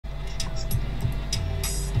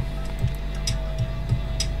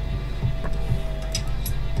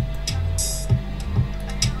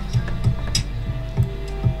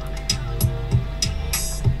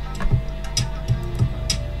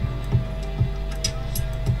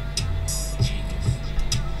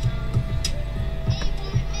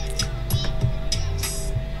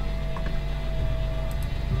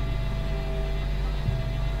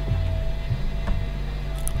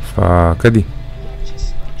فكدي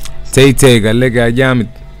تي قال لك يا جامد.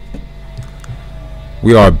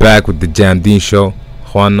 We are back with the Jamdean show.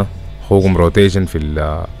 اخواننا اخوكم روتيشن في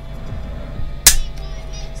ال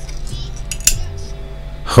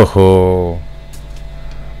هو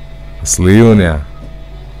اصليون يا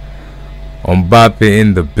Mbappe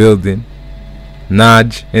in the building.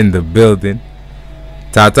 Naj in the building.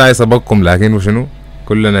 تعتاي سبقكم لكن وشنو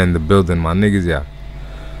كلنا in the building مع النجز يا.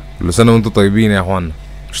 كل سنة وانتم طيبين يا اخوانا.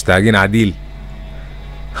 مشتاقين عديل.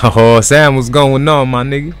 Sam was going on مع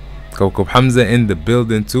النجي. كوكب حمزة in the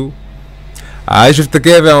building too. شفت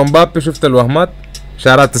كيف يا مبابي شفت الوهمات.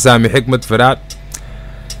 شارات تسامي حكمة فرات.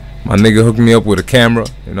 My nigga hooked me up with a camera,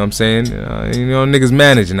 you know what I'm saying? Niggas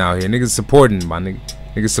managing out here, niggas supporting my nigga.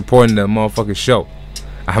 Niggas supporting the motherfucking show.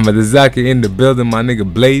 Ahmed Azaki in the building, my nigga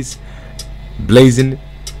Blaze. Blazing it.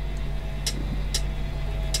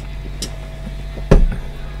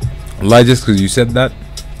 Allah, just cause you said that.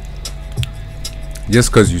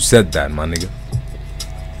 Just cause you said that, my nigga.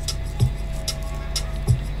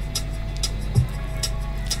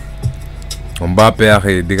 Mbappe يا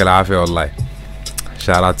أخي يديك العافية والله.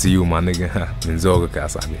 Shout out to you my nigga. من ذوقك يا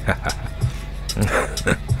صاحبي.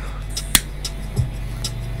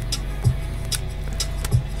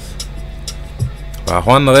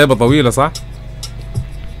 فأخواننا غيبة طويلة صح؟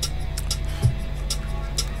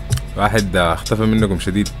 واحد اختفى منكم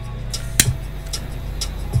شديد.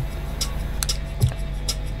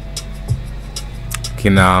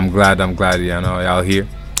 I'm glad you know y'all here.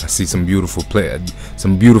 I see some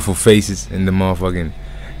beautiful faces in the motherfucking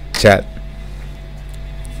chat.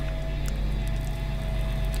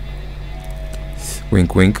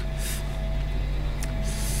 Wink wink.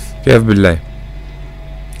 كيف بالله?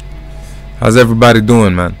 How's everybody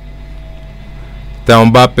doing man? تا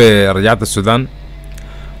مبابي رجعت السودان.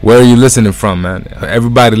 Where are you listening from man?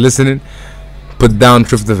 Everybody listening put down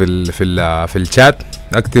شفته في الchat.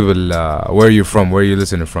 اكتب where are you from? Where are you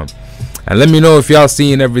listening from? And let me know if y'all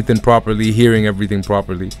seeing everything properly, hearing everything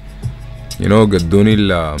properly. You know قدوني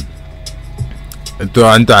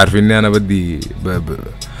انتوا عارفين اني انا بدي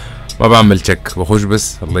ما بعمل تشيك بخش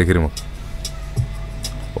بس الله يكرمك.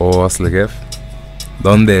 اوه اصل كيف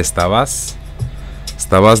دونde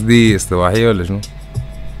estabas دي استواحية ولا شنو؟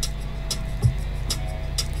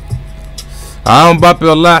 مبابي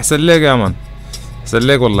والله احسن ليك يا مان. احسن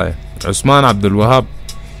ليك والله. عثمان عبد الوهاب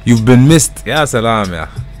you've been missed. يا سلام يا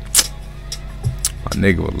اخي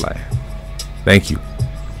nigga والله. Thank you.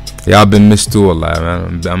 Yeah, I've been missed too والله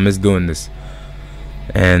man. I miss doing this.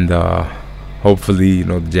 And hopefully you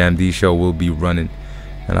know the Jamdean show will be running.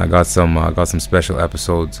 And I got some special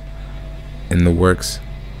episodes in the works.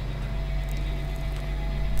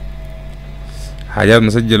 حاجات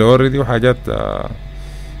مسجلة already وحاجات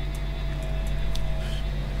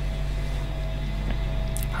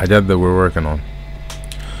حاجات that we're working on.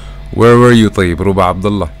 Where were you طيب ربع عبد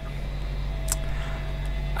الله؟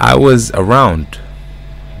 I was around,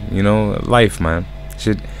 you know, life, man.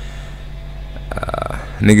 Shit,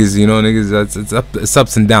 niggas, you know, niggas. It's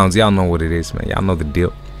ups and downs. Y'all know what it is, man. Y'all know the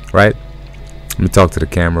deal, right? Let me talk to the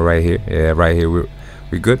camera right here. Yeah, right here.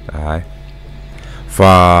 We good? Alright.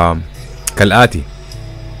 كالآتي.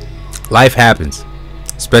 Life happens,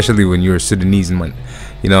 especially when you're a Sudanese man.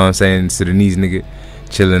 You know what I'm saying? Sudanese nigga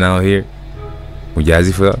chilling out here.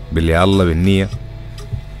 مجازفة بالله الله بالنية.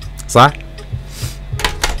 صح؟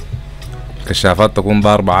 كشافات تكون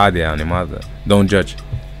ضاربة عادي يعني ما don't judge.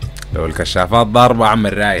 لو الكشافات ضاربة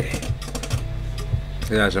عمل رايح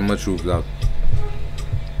كده عشان ما تشوف ذاك.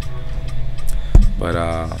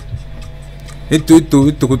 برا انتوا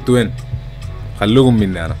كنتوا وين؟ خلوكم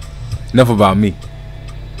مني انا. enough about me.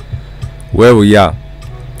 where we are.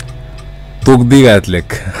 طوق دي قالت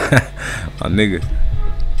لك. النيجا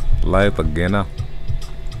والله طقينا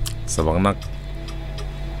سبقناك.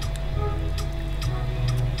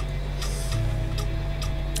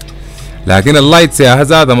 لكن اللايتس يا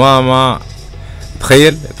هذا ما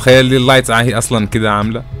تخيل لي اللايتس هي اصلا كده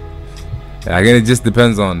عامله. لكن it just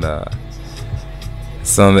depends on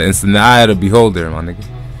it's in the eye of the beholder my nigga.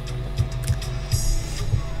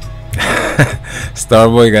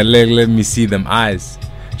 Starboy got let me see them eyes.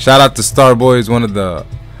 Shout out to Starboy, is one of the,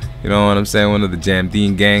 you know what I'm saying, one of the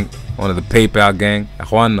Jamdean gang, one of the PayPal gang.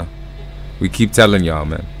 اخوانا we keep telling y'all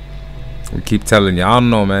man. We keep telling you. I don't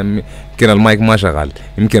know man. يمكن المايك ما شغال.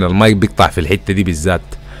 يمكن المايك بيقطع في الحتة دي بالذات.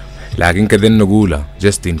 لكن كده نقولها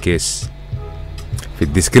just in case. في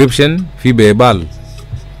الديسكريبشن في بايبال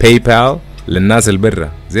باي للناس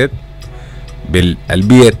البرة زيت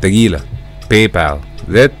بالبيئة التقيلة باي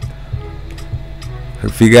زيت.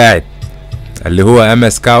 في قاعد اللي هو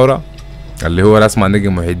MS كاورا اللي هو رسم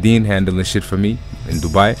نجم محي الدين handling shit for me in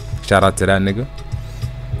Dubai. shout out to that nigga.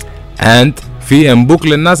 and في انبوك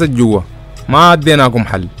للناس الجوا ما اديناكم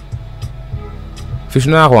حل. في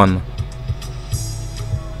شنو يا اخوانا؟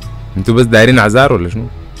 انتوا بس دايرين اعذار ولا شنو؟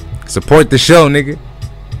 support the show nigga.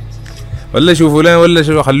 ولا شوفوا لين ولا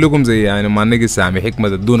شو خلوكم زي يعني ما نيجي سامي حكمة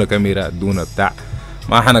ادونا كاميرا ادونا بتاع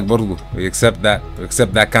ما حنك برضو. we accept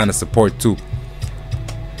that kind of support too.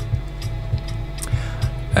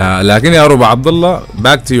 لكن يا ربع عبد الله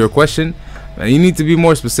back to your question, you need to be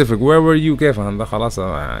more specific. Where were you? كيف هذا خلاص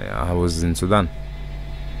I was in Sudan.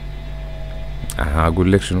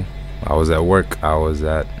 هقول لك شنو. I was at work. I was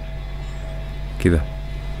at كده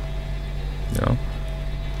you know.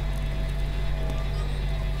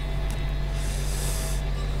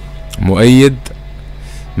 مؤيد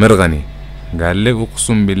مرغني قال لي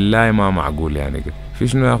اقسم بالله ما معقول يعني كده. في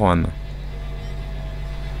شنو يا اخوانا؟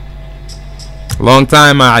 long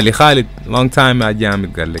time يا علي خالد long time يا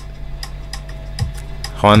جامد. قال لك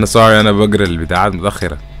اخوانا sorry انا بقرا البتاعات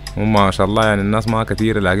متاخره هم ما شاء الله يعني الناس ما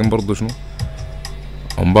كتيره لكن برضو شنو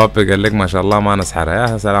امبابي قال لك ما شاء الله ما نسحر.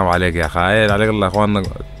 يا سلام عليك يا خايل عليك الله. اخوانا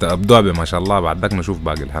ابدوا ما شاء الله بعد ذاك نشوف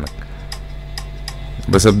باقي الحنك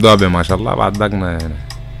بس ابدوا ما شاء الله بعد ذاك هنا.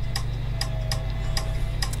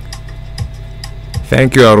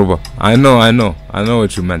 Thank you Aruba. I know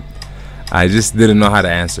what you meant. I just didn't know how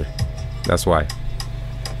to answer. That's why.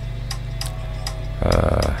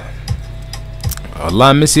 Allah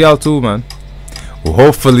I miss y'all too man. Well,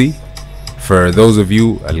 hopefully for those of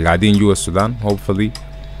you اللي قاعدين جوا السودان hopefully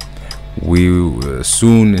we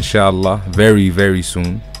soon inshallah very very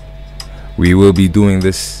soon we will be doing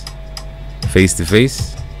this face to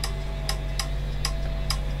face.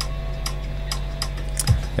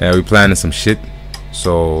 Yeah, we planning some shit.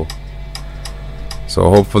 So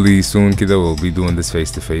hopefully soon kida we'll be doing this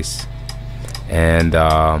face to face. And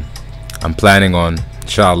I'm planning on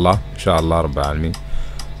inshallah Rabbil Alamin,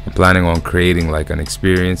 I'm planning on creating like an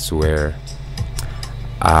experience where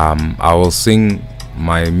I will sing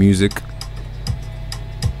my music.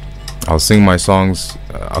 I'll sing my songs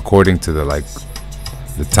according to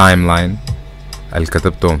the timeline al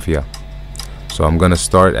katabtom fiya. So I'm gonna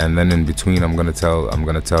start and then in between I'm gonna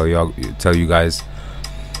tell you guys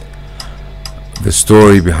the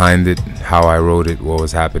story behind it, how I wrote it, what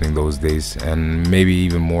was happening those days, and maybe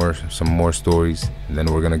even some more stories. And then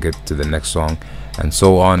we're gonna get to the next song, and so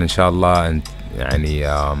on, inshallah. And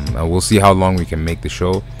we'll see how long we can make the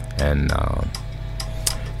show, and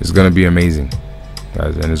it's gonna be amazing,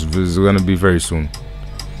 guys. And it's gonna be very soon.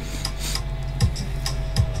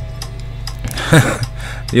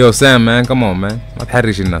 Yo, Sam, man, come on, man. ما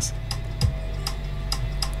تحرش الناس.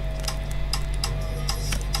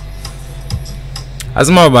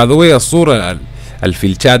 اسمعوا by the way الصورة في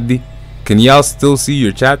الشات دي. Can y'all still see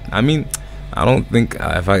your chat? I mean I don't think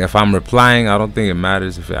if I'm replying I don't think it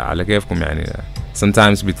matters if على كيفكم يعني.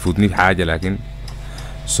 Sometimes بتفوتني في حاجة لكن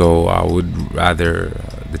so I would rather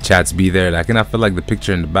the chats be there. لكن I feel like the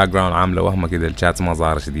picture in the background عاملة وهمة كده الشات ما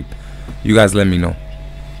ظاهرة شديد. You guys let me know.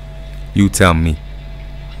 You tell me.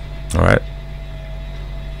 Alright.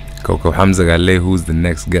 Coco Hamza قال لي who's the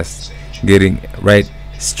next guest? Getting right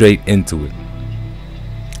straight into it.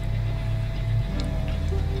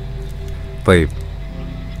 طيب.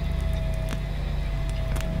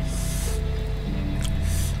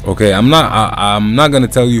 Okay, I'm not gonna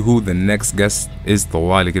tell you who the next guest is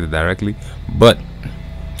طوالي كده directly, but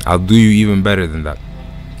I'll do you even better than that.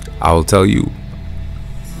 I'll tell you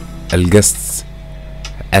الguests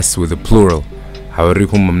S with a plural.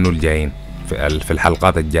 هوريكم منو الجايين في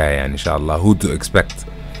الحلقات الجاية يعني إن شاء الله. Who to expect.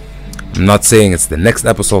 I'm not saying it's the next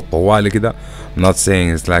episode طوالي كده. I'm not saying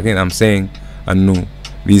it's لكن I'm saying أنه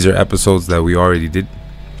these are episodes that we already did.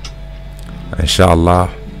 Inshallah.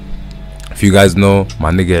 If you guys know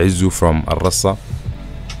my nigga Izzu from Al-Rassa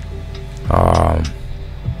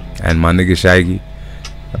and my nigga Shaigi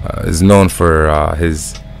is known for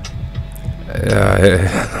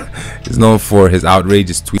his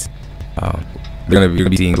outrageous tweets. They're gonna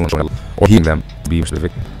be seeing or hearing them to be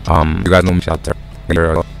specific. You guys know me, shout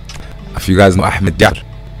out. If you guys know Ahmed Jafar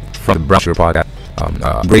from the Brown Sugar podcast,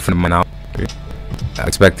 great friend of mine now. I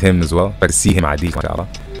expect him as well. I expect to see him ID, inshallah.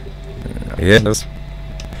 Yes.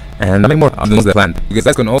 And many more of the ones that planned. You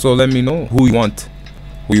guys can also let me know who you want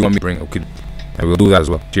me to bring. Okay. And we'll do that as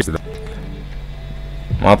well. Cheers to that.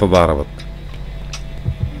 ما تضاربت.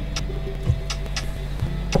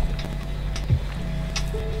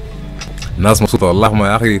 الناس مبسوطة والله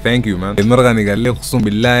يا أخي. Thank you man. المرغني قال لي أقسم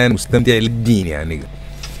بالله أنا مستمتع للدين يعني.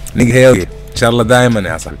 نيجي هيك. إن شاء الله دائما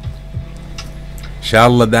يا صاحبي. إن شاء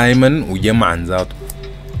الله دائما وجمعا ذاته.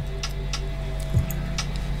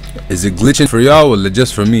 Is it glitching for y'all or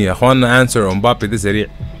just for me? يا اخوانا answer on Mbappe ده سريع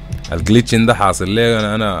الجليتشن ده حاصل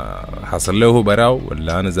ليه انا حاصل له هو براو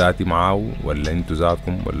ولا انا ذاتي معاه ولا انتوا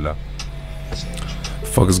ذاتكم ولا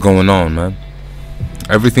fuck is going on man.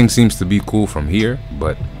 Everything seems to be cool from here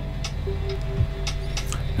but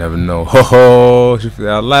never know. هو شوف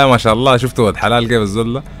والله ما شاء الله شفتوا ولد حلال كيف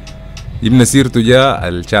الزول ده جبنا سيرته جاء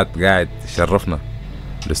الشات قاعد شرفنا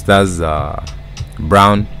الاستاذ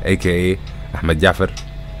براون AKA احمد جعفر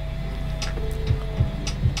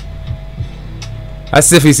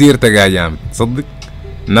هسه في سيرتك يا جامد تصدق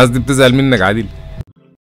الناس دي بتزعل منك عديل.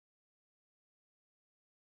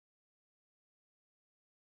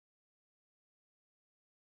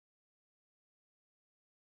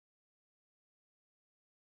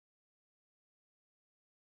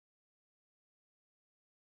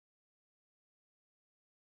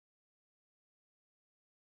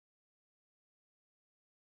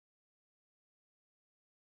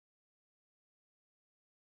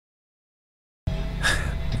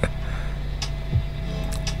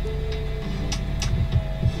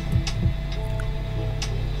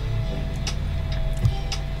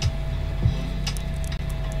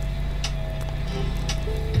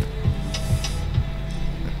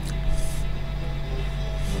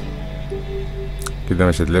 كده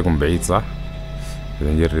مشيت لكم بعيد صح؟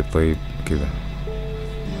 كده نجرب طيب كده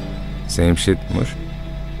same shit مش؟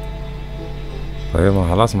 طيب ما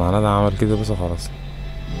خلاص معناه ده عمل كده بس خلاص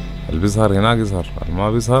اللي بيظهر هناك يظهر اللي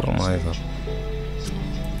ما بيظهر ما يظهر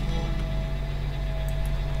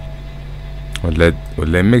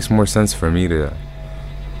ولا it makes more sense for me to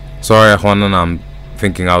sorry يا اخوان انا I'm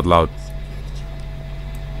thinking out loud.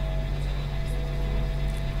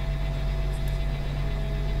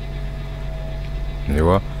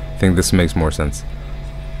 ايوه I think this makes more sense.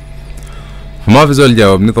 ما في زول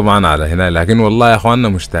جاوبني طبعا على هنا لكن والله يا اخواننا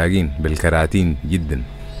مشتاقين بالكراتين جدا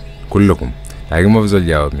كلكم لكن ما في زول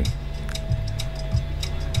جاوبني.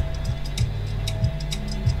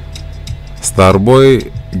 ستار بوي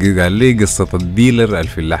قال لي قصة الديلر اللي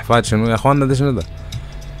في اللحفات شنو يا اخواننا ده شنو ده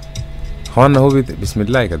اخواننا هو بسم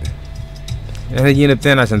الله كده احنا جينا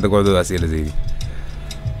بتين عشان تقعدوا اسئلة زي دي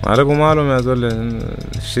ما لكم مالهم يا زول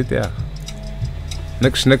الشيت يا اخي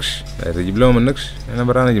نكش تجيب لهم النكش احنا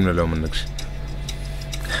برانا جبنا لهم النكش.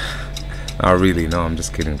 Not really no I'm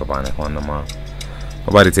just kidding طبعا يا اخواننا ما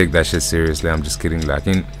nobody take that shit seriously I'm just kidding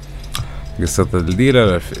لكن قصة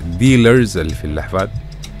الديلرز اللي في اللحفات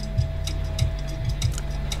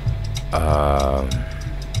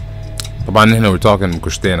طبعا نحن we're talking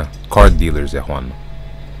كشتينا card dealers يا اخواننا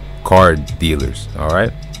card dealers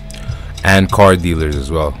alright and car dealers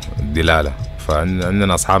as well دلالة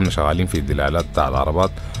فعندنا اصحابنا شغالين في الدلالات بتاع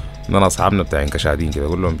العربات عندنا اصحابنا بتاعين كشادين كده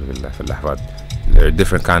كلهم في اللحفات they're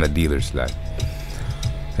different kind of dealers like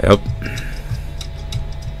yep.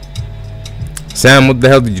 Sam what the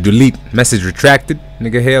hell did you delete message retracted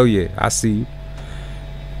nigga hell yeah I see you.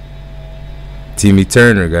 تيمي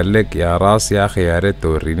تيرنر قال لك يا راس يا اخي يا ريت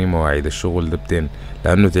توريني مواعيد الشغل ده بتين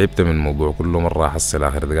لانه تعبت من الموضوع كل مره احصل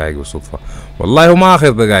اخر دقائق بالصدفه والله هو ما اخر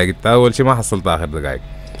دقائق انت اول شيء ما حصلت اخر دقائق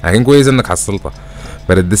لكن كويس انك حصلتها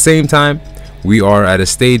but at the same time we are at a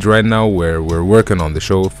stage right now where we're working on the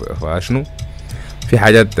show فاشنو في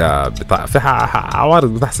حاجات في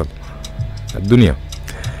عوارض بتحصل الدنيا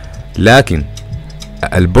لكن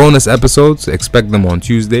البونus episodes expect them on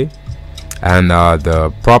Tuesday and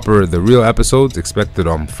the real episodes expected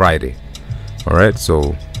on Friday. All right, so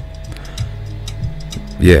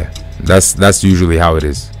yeah, that's usually how it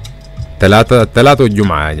is. الثلاثة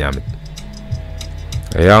والجمعة يا جامد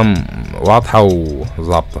أيام واضحة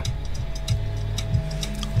وظابطة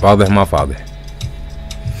واضح ما فاضح.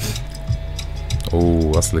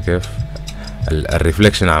 أصل كيف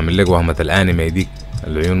الريفلكشن عامل لك وهمة الانمي ديك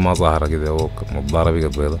العيون ما ظاهرة كده نضارة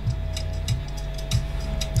بقت بيضة.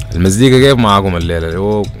 المزيكا كيف معاكم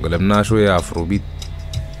الليلة قلبناها شوية افروبيت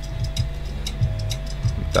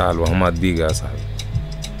بتاع الوهمات دي يا صاحبي.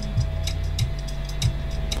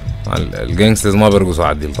 الجانجسترز ما بيرقصوا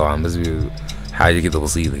عديل طبعا بس حاجة كده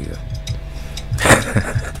بسيطة كده.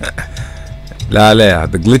 لا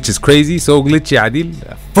the glitch is crazy so glitchy عديل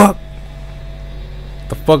fuck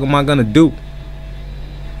the fuck am I gonna do.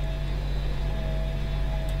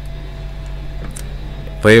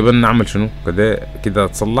 طيب نعمل شنو كده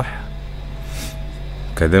تصلح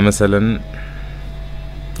كده مثلا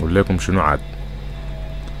اقول لكم شنو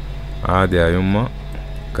عاد يا يما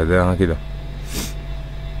كده كده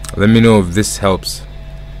let me know if this helps.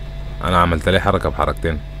 انا عملت لي حركة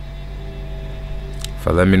بحركتين ف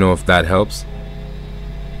let me know if that helps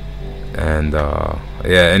and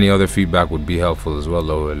yeah any other feedback would be helpful as well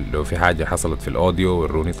لو في حاجة حصلت في الاوديو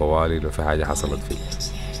وروني طوالي لو في حاجة حصلت في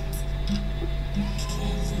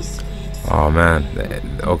Oh man,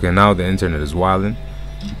 okay, now the internet is wilding,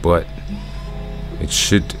 but it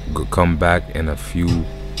should come back in a few.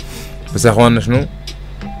 بس يا اخوانا شنو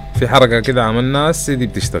في حركة كده عملناها السي دي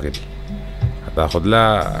بتشتغل، هتاخد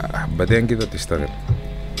لها حبتين كده تشتغل.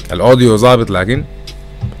 الاوديو ظابط لكن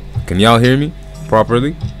can y'all hear me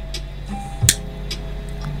properly?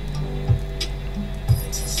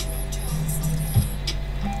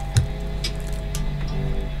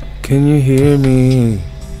 Can you hear me?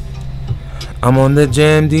 I'm on the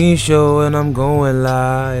Jamdean show and I'm going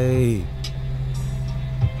live.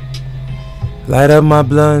 Light up my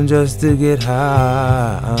blunt just to get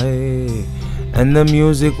high. And the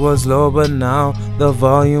music was low, but now the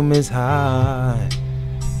volume is high.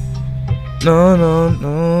 No, no,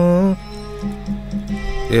 no.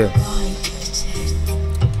 Yeah.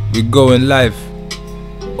 We going live.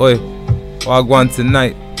 Oi, wagwan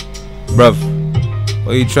tonight, bruv.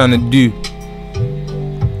 What you trying to do?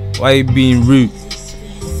 Why you being rude?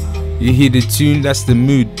 You hear the tune, that's the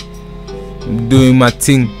mood. I'm doing my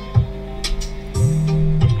thing.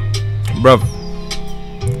 Bruv,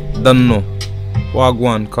 don't know.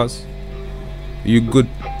 Wagwan, cuz. You good?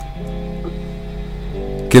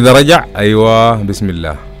 كده رجع. أيوة بسم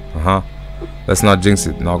الله. Let's not jinx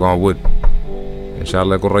it. Knock on wood. إن شاء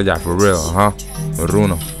الله يكون رجع for real.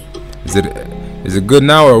 ورونا. Is it good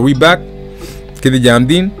now or are we back? كده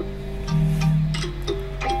جامدين.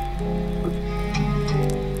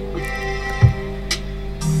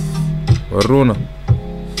 ورونا.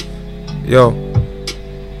 Yo.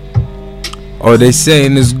 Oh, they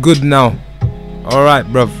saying it's good now. Alright,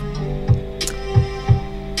 bruv.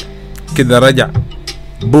 كده رجع.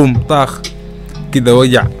 Boom, طاخ. كده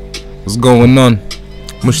وجع. What's going on?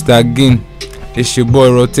 مشتاقين. It's your boy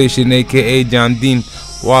Rotation aka Jamdean.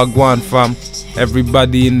 Wagwan fam.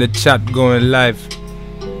 Everybody in the chat going live.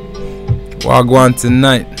 Wagwan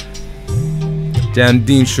tonight.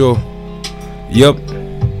 Jamdean show. Yup.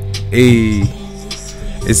 Hey.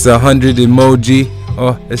 It's 100 emoji.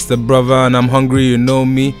 Oh, it's the brother and I'm hungry, you know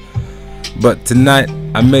me. But tonight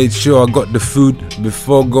I made sure I got the food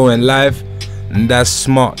before going live, and that's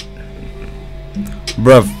smart.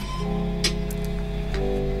 Bruv.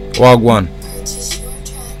 Wagwan.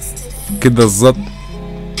 كده الزط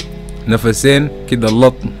نفسين كده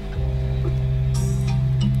اللطم.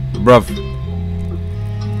 Bruv.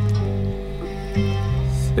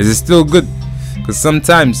 Is it still good? Cause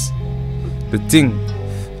sometimes the thing,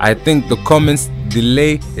 I think the comments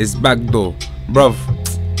delay is back though. Bruv.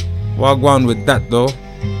 Wagwan with that though.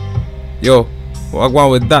 Yo,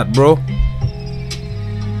 wagwan with that, bro.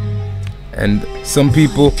 And some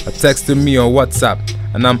people are texting me on WhatsApp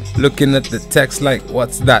and I'm looking at the text like,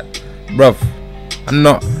 what's that? Bruv, I'm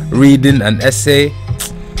not reading an essay.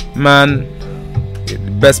 Man, the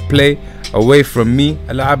best play away from me.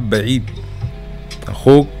 ألعب بعيد.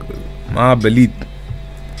 أخوك ما بليد.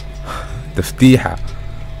 تفتيحة.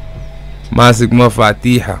 ماسك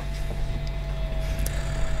مفاتيحة.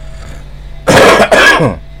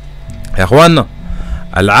 يا اخوانا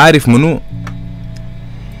العارف منو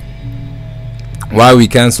why we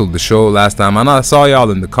canceled the show last time, and I saw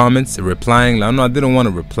y'all in the comments replying. Like, no, I didn't want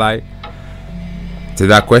to reply to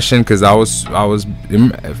that question because I was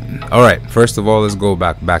all right. First of all, let's go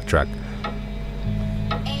backtrack.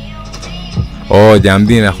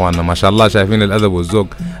 جامدين يا اخوانا ما شاء الله، شايفين الادب والذوق.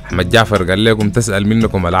 احمد جعفر قال لكم تسأل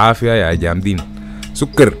منكم العافية يا جامدين.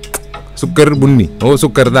 سكر بني، هو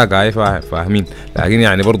سكر ذاك هاي فاهمين، لكن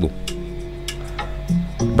يعني برضو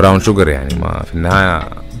براون شوجر يعني، ما في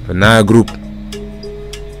النهاية جروب.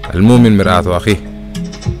 المؤمن مرآة أخيه.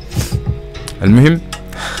 المهم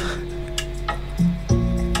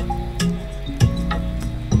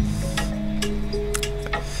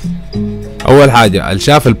أول حاجة اللي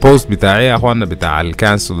شاف البوست بتاعي يا أخوانا بتاع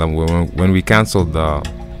الكانسل when we canceled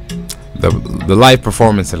the live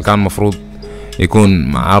performance اللي كان مفروض يكون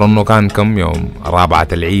معاه انه كان كم يوم 4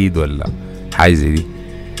 العيد ولا حاجة زي دي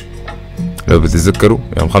لو بتتذكروا،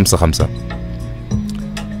 يوم 5/5.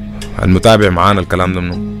 المتابع معانا الكلام ده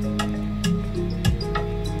منه.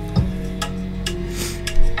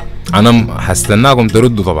 انا هستناكم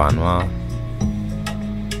تردوا طبعا. ما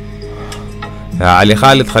يا علي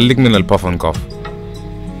خالد خليك من الباف اند كوف.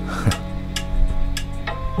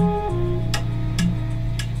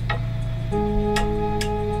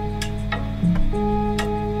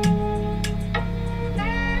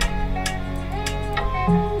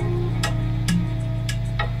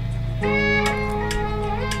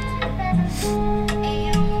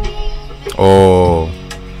 اوه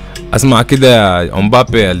اسمع كده يا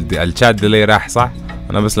امبابي الشات ديلي راح صح؟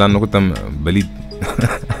 انا بس لانه كنت بليد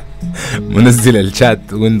منزل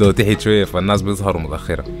الشات ويندو تحت شويه فالناس بيظهروا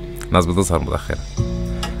متاخره. ناس بتظهر متأخرة.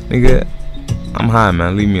 nigga I'm high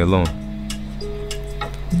man, leave me alone.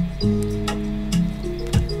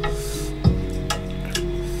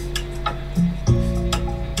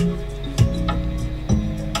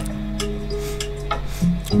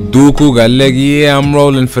 دوكو قال لك yeah I'm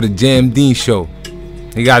rolling for the Jamdean show.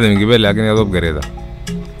 هي قاعدة من قبل لكن يا دوب قريتها.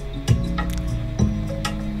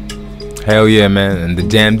 Hell yeah man, and the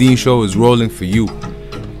Jamdean show is rolling for you.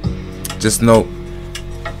 Just know.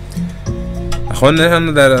 اخوانا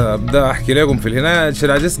انا ابدا احكي لكم في الهنا. should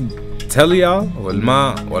I just tell y'all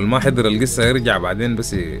والما حضر القصة يرجع بعدين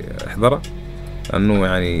بس يحضرها لانه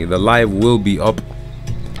يعني the live will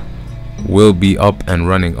be up and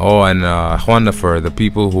running. Oh and اخوانا for the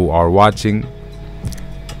people who are watching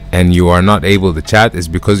and you are not able to chat is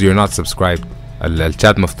because you're not subscribed.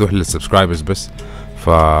 الchat مفتوح للسبسكرايبرز بس. ف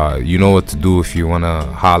you know what to do if you wanna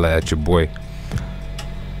holla at your boy.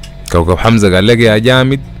 كوكب حمزة قال لك يا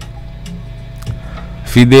جامد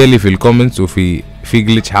في ديلي في الكومنتس وفي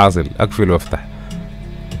جليتش حاصل اقفل وافتح.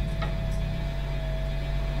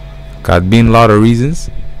 كاتبين lot of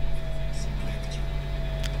reasons.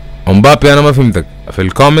 امبابي انا ما فهمتك. في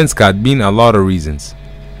الكومنتس كاتبين a lot of reasons.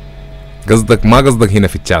 قصدك ما قصدك هنا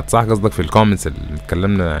في الشات صح؟ قصدك في الكومنتس اللي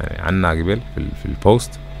اتكلمنا عنها قبل في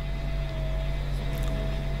البوست.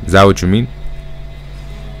 Is that what you mean?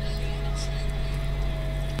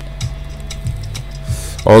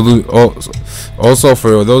 Also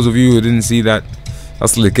for those of you who didn't see that,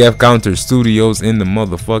 أصل كيف Counter Studios in the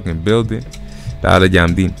motherfucking building. تعالى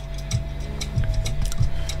جامدين.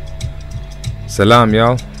 Salam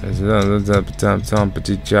y'all.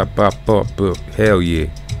 Hell yeah.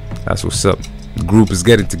 That's what's up. The group is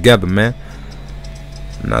getting together man.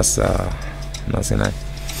 ناس هناك.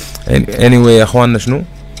 Anyway يا اخواننا شنو؟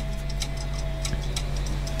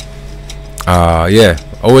 yeah.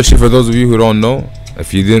 أول شي for those of you who don't know,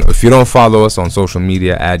 if you don't follow us on social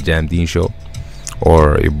media at Jamdean Show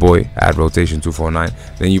or your boy at Rotation 249,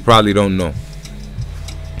 then you probably don't know.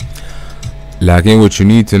 Like what you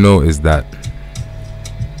need to know is that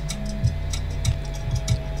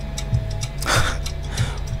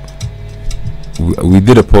we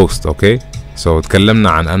did a post, okay? So اتكلمنا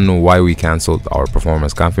عن انه why we cancelled our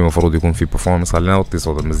performance. كان في مفروض يكون في performance. خلينا نوطي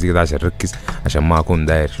صوت المزيكا ده عشان نركز عشان ما اكون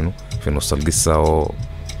داير شنو في نص القصة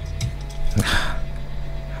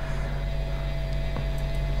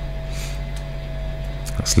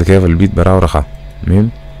اصل كيف البيت برا ورخا. مهم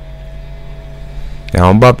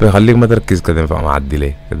يا مبابي خليك ما تركز كده مع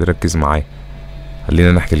الديلي كده ركز معاي.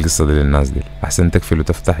 خلينا نحكي القصة دي للناس دي احسن تقفل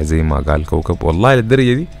وتفتح زي ما قال كوكب. والله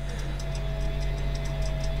للدرجة دي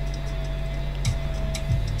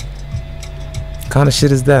kind of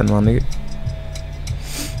shit is that my nigga.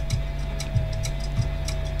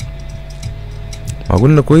 ما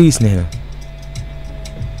قلنا كويس نحن.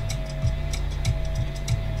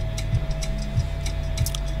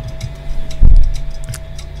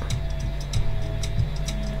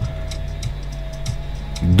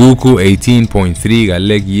 Duku 18.3 قال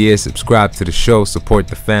لك yeah subscribe to the show, support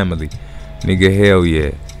the family. Nigga hell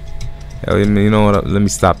yeah. Hell yeah, you know what, let me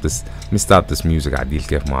stop this music عديل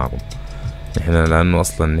كيف معكم. نحنا لأنه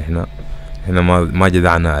أصلا نحنا ما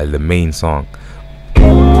جدعنا the main song.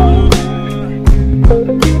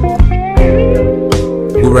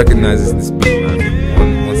 Who recognizes this beat man?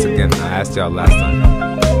 Once again I asked y'all last time.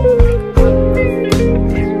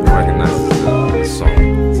 Who recognizes this song?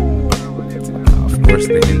 Of course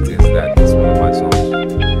the hint is that it's one of my songs.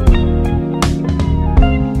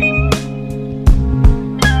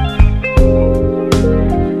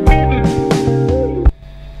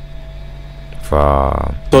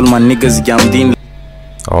 All my niggas Jamdean.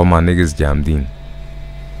 All my niggas Jamdean.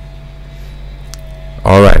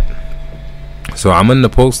 Alright. So عملنا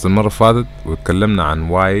post المرة فاتت واتكلمنا عن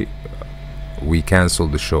why we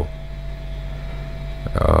canceled the show.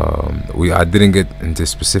 I didn't get into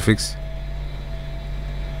specifics.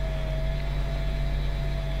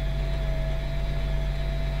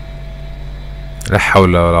 لا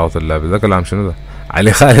حول ولا قوة إلا بالله. ده كلام شنو ده؟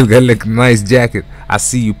 علي خالد قال لك nice jacket. I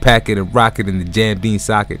see you pack it and rock it in the Jamdean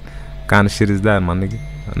socket. What kind of shit is that, my nigga?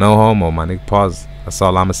 No homo, my nigga. Pause. That's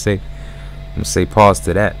all I'ma say. I'ma say pause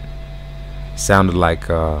to that. Sounded like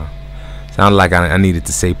I needed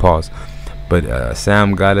to say pause, but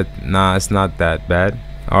Sam got it. Nah, it's not that bad.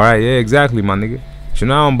 All right, yeah, exactly, my nigga. You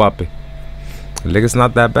know I'm Mbappe. Like it's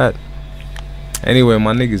not that bad. Anyway,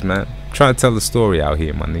 my niggas, man, I'm trying to tell the story out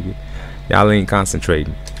here, my nigga. Y'all ain't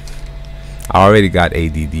concentrating. I already got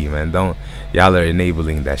ADD, man. Y'all are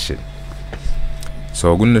enabling that shit.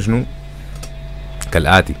 So قلنا شنو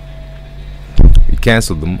كالآتي. We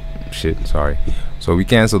canceled the shit. Sorry. So we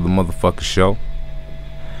canceled the motherfucking show.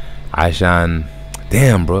 عشان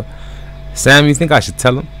damn bro. Sam, you think I should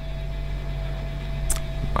tell him?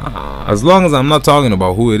 As long as I'm not talking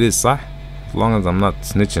about who it is, صح? As long as I'm not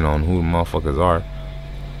snitching on who the motherfuckers are.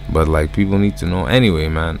 But like, people need to know anyway,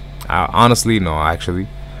 man. Honestly, no, actually,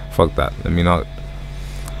 fuck that. Let me not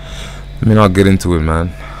get into it,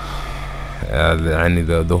 man.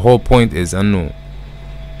 The whole point is أنه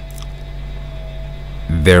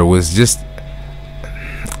there was just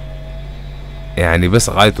يعني بس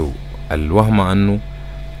غايته الوهمة أنه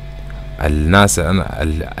الناس أنا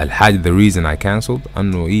الحاجة the reason I cancelled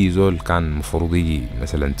أنه زول كان مفروض يجي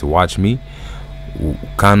مثلا to watch me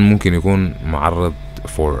وكان ممكن يكون معرض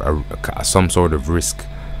for some sort of risk.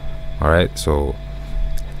 Alright, so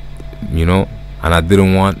you know, and I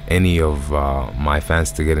didn't want any of my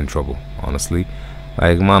fans to get in trouble, honestly.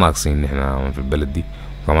 Like ما ناقصين نحنا في البلد دي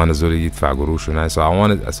كمان الزول يجي يدفع قروش هنا. So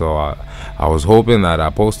I was hoping that I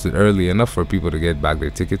posted early enough for people to get back their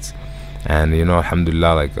tickets, and you know,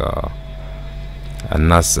 alhamdulillah, like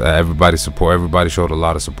everybody showed a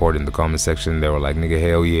lot of support in the comment section. They were like, nigga,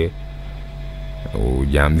 hell yeah. Oh,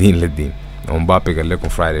 Jamdean للدين. Mbappe قال لكم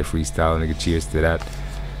Friday freestyle, nigga, cheers to that.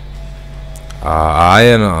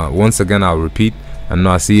 Once again, I'll repeat. I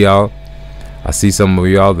know I see some of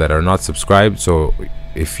y'all that are not subscribed. So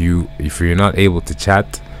if you're not able to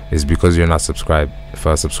chat, it's because you're not subscribed. If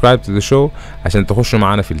I subscribe to the show عشان تخشوا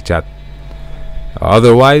معنا في الchat.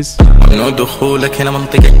 Otherwise,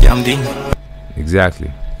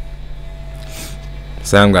 exactly.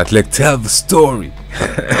 Sam got like, tell the story.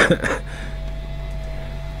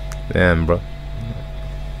 Damn, bro.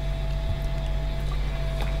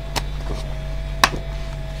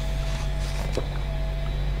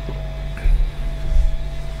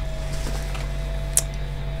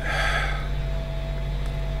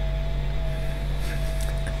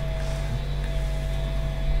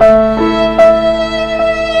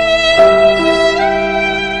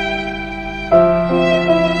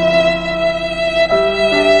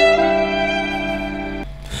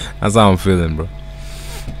 That's how I'm feeling, bro.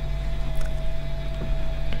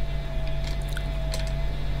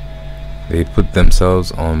 They put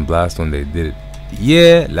themselves on blast when they did it.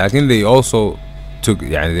 Yeah, like, and they also took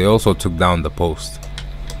down the post.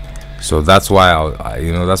 So that's why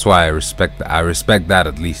I respect that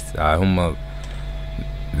at least.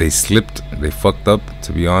 They slipped, they fucked up.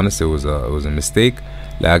 To be honest, it was a mistake.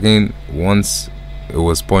 Like, once it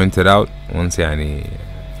was pointed out, once it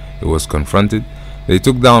was confronted, they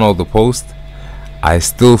took down all the posts. I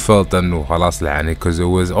still felt that no خلاص because it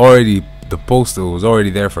was already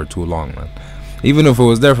there for too long, man. Even if it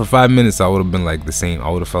was there for 5 minutes, I would have been like the same. I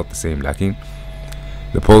would have felt the same. Like,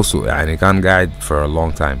 the post كان قاعد for a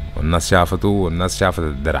long time. والناس شافته والناس شافت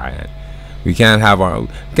الدرعة يعني. We can't have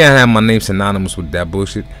my name synonymous with that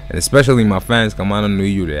bullshit, and especially my fans. كمان إنه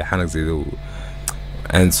يجوا لحنك زي ده.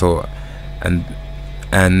 And so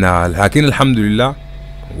لكن alhamdulillah,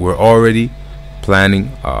 we're already planning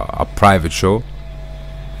a private show.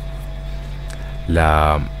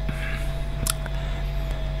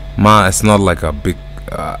 It's not like a big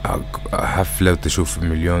حفلة تشوف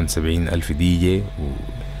 1,070,000 DJ.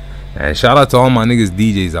 And shout out to all my niggas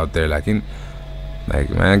DJs out there. Like,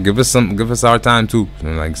 man, give us our time too.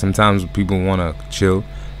 Like, sometimes people wanna chill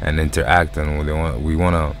and interact, and we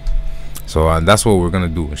wanna. So that's what we're gonna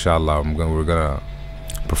do. Inshallah, we're gonna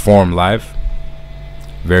perform live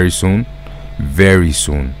very soon.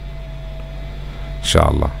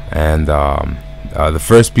 Inshallah. And the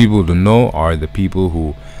first people to know are the people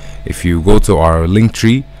who, if you go to our link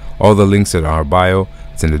tree, all the links in our bio,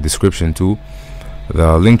 it's in the description too.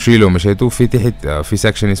 The link tree لو مشيتوا في تحت في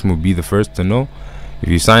section اسمه be the first to know. If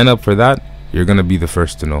you sign up for that, you're gonna be the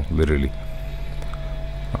first to know, literally.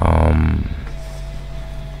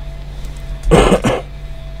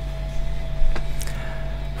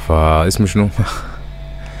 فاسمه شنو؟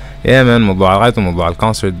 Yeah, man, موضوع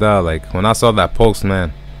الكونسرت ده, like, when I saw that post,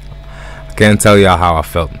 man, I can't tell y'all how I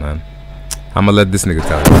felt, man. I'ma let this nigga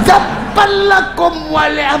tell you.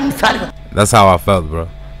 That's how I felt, bro.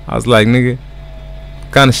 I was like, nigga,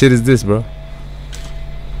 what kind of shit is this, bro?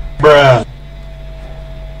 Bruh.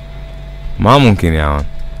 ما ممكن يا مان.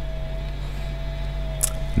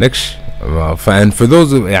 Next, and for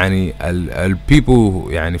those of people,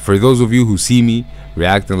 for those of you who see me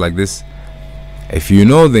reacting like this, if you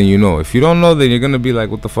know, then you know. If you don't know, then you're gonna be like,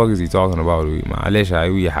 what the fuck is he talking about? معلش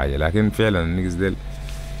هاي حاجة. لكن فعلا الناس ديل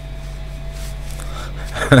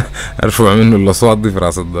ارفع منه الاصوات دي في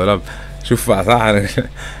راس الدولاب. شوف صح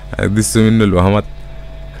ادسوا منه الوهمات.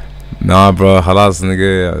 Nah, bro, خلاص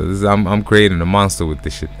nigga, I'm creating a monster with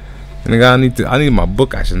this shit. nigga, I need my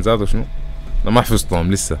book عشان ذاته شنو. انا ما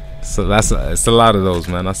حفظتهم لسه. So it's a lot of those,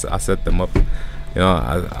 man. I set them up. You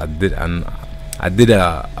know, I did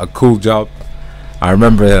a cool job. I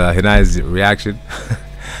remember Hinay's reaction.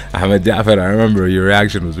 Ahmed Jafar, I remember your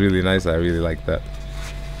reaction was really nice. I really liked that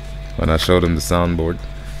when I showed him the soundboard.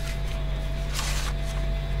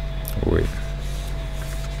 Wait.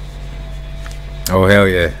 Oh hell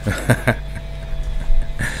yeah.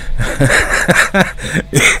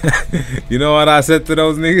 You know what I said to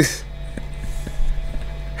those niggas?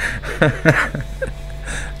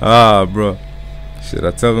 Bro. Should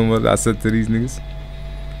I tell them what I said to these niggas?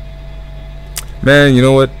 Man, you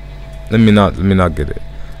know what? Let me not get it.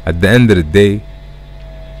 At the end of the day,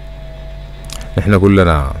 احنا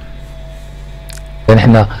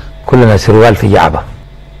كلنا سروال في جعبة.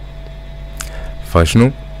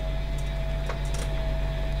 فشنو؟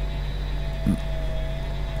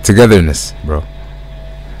 Togetherness, bro.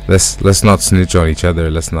 Let's not snitch on each other.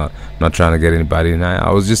 Let's not trying to get anybody. And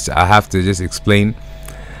I have to just explain.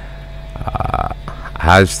 I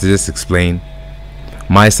have to just explain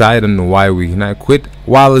my side and why we cannot quit,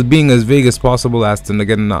 while being as vague as possible as to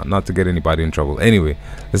not to get anybody in trouble. Anyway,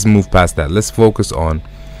 let's move past that. Let's focus on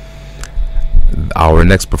our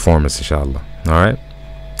next performance, inshallah. All right.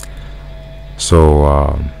 So,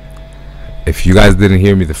 if you guys didn't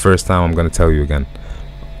hear me the first time, I'm gonna tell you again.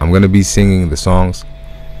 I'm gonna be singing the songs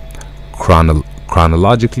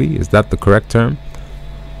chronologically. Is that the correct term?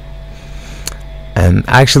 And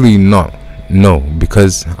actually, no,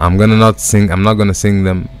 because I'm not gonna sing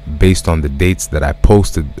them based on the dates that I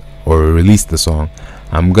posted or released the song.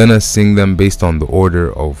 I'm gonna sing them based on the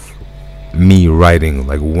order of me writing,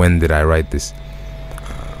 like when did I write this.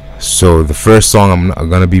 So the first song I'm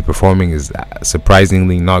gonna be performing is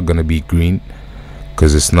surprisingly not gonna be Green,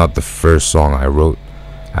 because it's not the first song I wrote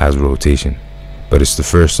as rotation, but it's the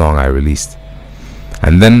first song I released.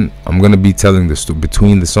 And then I'm gonna be telling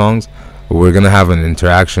between the songs, we're gonna have an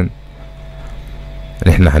interaction.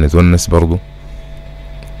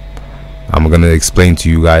 I'm gonna explain to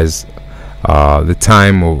you guys the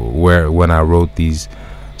time when I wrote these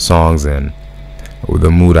songs and the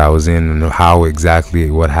mood I was in and how exactly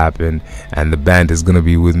what happened, and the band is gonna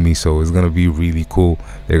be with me, so it's gonna be really cool.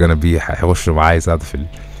 They're gonna be you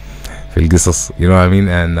know what I mean,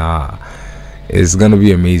 and it's gonna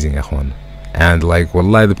be amazing, ikhwan. And like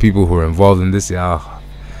wallahi, the people who are involved in this, man,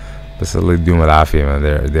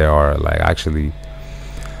 they are like actually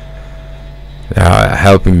they are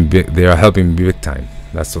helping me big time.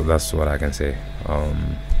 That's what I can say.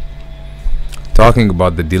 Talking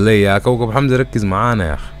about the delay, يا كوكب حمزة ركز معانا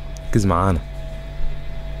يا أخي، ركز معانا.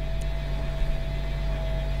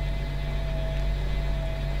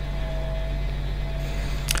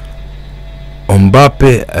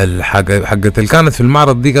 امبابي حقت اللي كانت في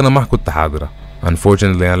المعرض دي انا ما كنت حاضرة unfortunately.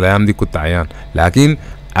 الايام دي كنت عيان، لكن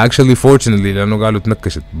actually fortunately لانه قالوا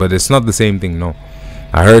تنكشت, but it's not the same thing. No,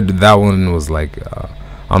 I heard that one was like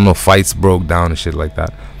I don't know, fights broke down and shit like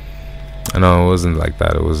that. No, it wasn't like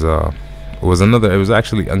that. It was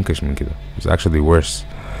actually انكش من كده. It was actually worse.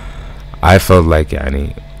 I felt like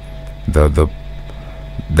يعني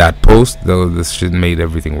that post though, this shit made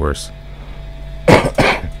everything worse.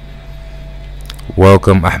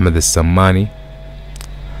 Welcome Ahmed Al-Sammani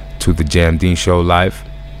to the Jamdean show live.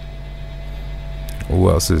 Who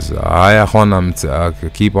else is I'm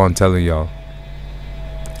keep on telling y'all,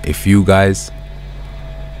 if you guys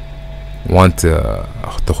want to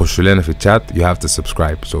تخشوا لنا في الchat, you have to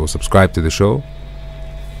subscribe. So subscribe to the show.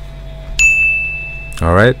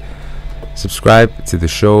 Alright, subscribe to the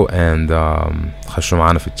show and خشوا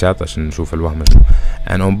معانا في الchat عشان نشوف الوهم شو.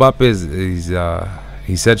 And Mbappe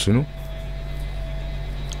he said شنو؟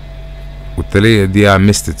 قلت لي دي I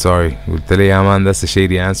missed it, sorry. قلت لي يا man, that's a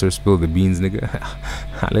shady answer, spill the beans nigga.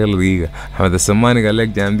 على دقيقة. أحمد السماني قال لك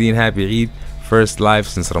جامدين happy عيد first live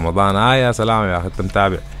since رمضان. يا سلام يا أخي, أنت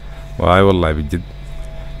متابع. واي والله بجد,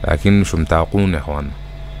 لكن شو متابعون يا اخوانا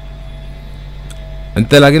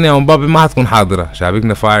انت. لكن يا مبابي ما هتكون حاضرة.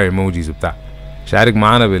 شابكنا فاير ايموجيز وبتاع, شارك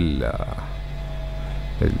معانا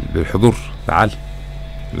بالحضور. تعال.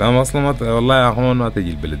 لا ما اصلا والله يا اخوان ما تجي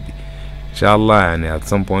البلد دي ان شاء الله. يعني at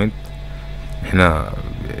some point احنا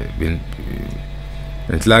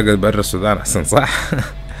نتلاقى برا السودان احسن, صح؟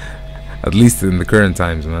 at least in the current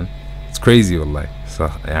times man, it's crazy والله.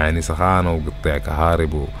 يعني سخانة وقطع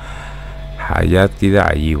كهارب وحاجات كده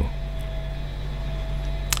عجيبة,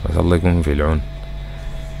 بس الله يكون في العون.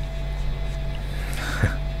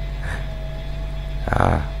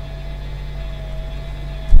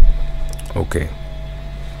 اوكي,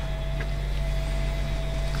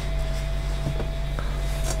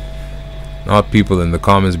 Not people in the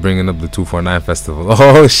comments bringing up the 249 festival.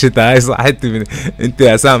 Oh shit, I had to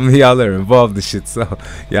into something y'all are involved in shit. So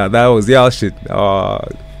yeah, that was y'all shit. Oh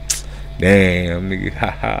damn, nigga.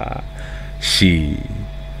 Haha. Shit.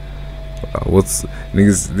 What's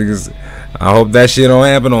niggas? I hope that shit don't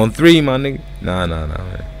happen on 3, my nigga. Nah,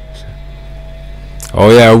 man. Oh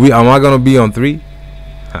yeah, am I gonna be on 3?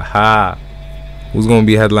 Haha. Who's gonna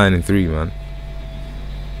be headlining 3, man?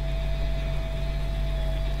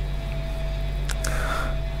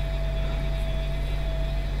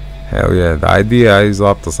 Hell yeah, the idea is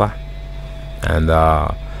up to صح. And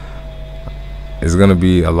it's gonna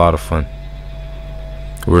be a lot of fun.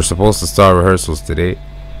 We're supposed to start rehearsals today.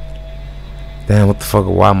 Damn, what the fuck,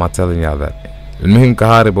 why am I telling y'all that? المهم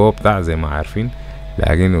كهاربا وبتاع زي ما عارفين.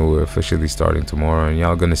 لكن we're officially starting tomorrow and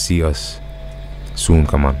y'all gonna see us soon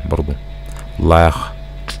كمان برضو. والله يا أخ.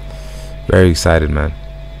 Very excited, man.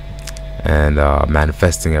 And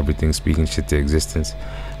manifesting everything, speaking shit to existence,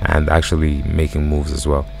 and actually making moves as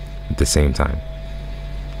well at the same time.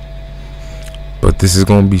 But this is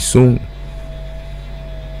gonna be soon.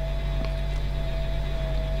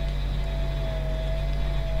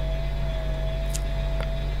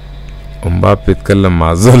 مبابي يتكلم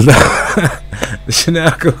مع الزول ده.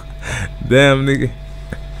 شناكو damn nigga.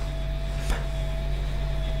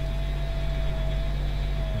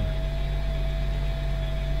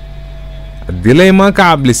 الديلي ما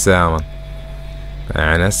كعب لسه يا مان.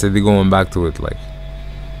 يعني هسه دي going back to it like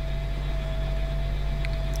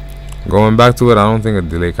going back to it. I don't think a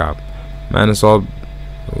delay كعب. Man, it's all,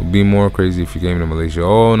 it would be more crazy if you came to Malaysia.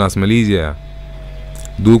 Oh, ناس ماليزيا.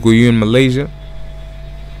 دوكو يو in Malaysia.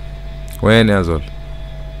 وين يا زول؟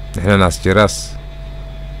 احنا ناس جراس.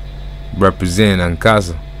 Represent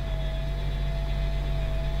Ankasa.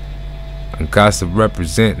 Ankasa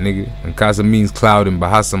represent, nigga. Ankasa means cloud in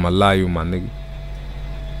Bahasa Malayu, my nigga.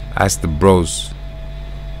 That's the bros.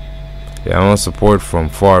 Yeah, I want support from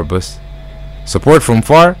far, بس. Support from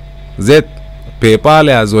far? زيت PayPal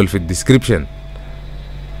يا زول في الديسكريبشن.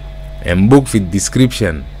 انبوك في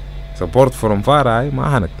الديسكريبشن. Support from far هاي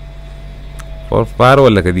ما هنك. For far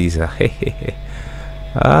ولا كديسة.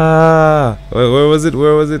 Where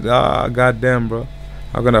was it? Ah, goddamn, bro.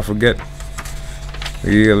 How can I forget?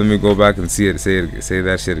 Yeah, let me go back and see it. Say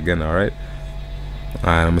that shit again, alright?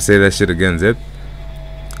 Alright, I'm gonna say that shit again, Zed.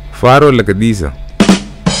 Faro ولا كديسة.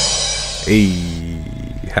 اي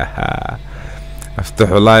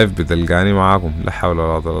افتحوا لايف بتلقاني معاكم. لا حول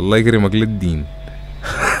ولا قوة. الله يكرمك للدين.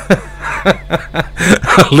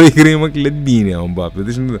 الله يكرمك للدين يا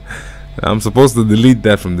مبابي. I'm supposed to delete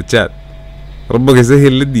that from the chat. ربك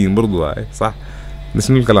يسهل للدين برضو هاي صح. ده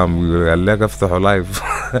شنو الكلام بيقول؟ قال لك افتحوا لايف.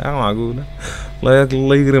 معقولة.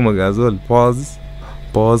 الله يكرمك يا زول.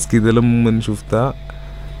 pause كده لما شفتها.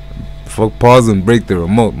 Fuck, pause and break the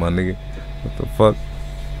remote, my nigga. What the fuck?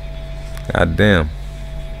 God damn.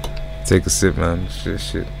 Take a sip, man.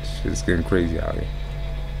 Shit's getting crazy out here.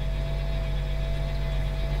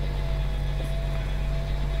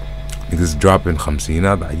 Niggas dropping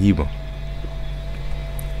خمسينات عجيبة.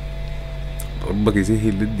 ربك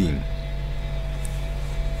يسهل للدين.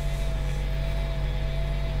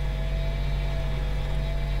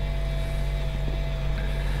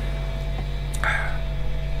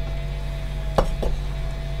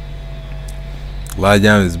 والله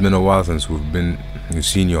جامد. It's been a while since we've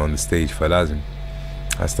seen you on the stage. فلازم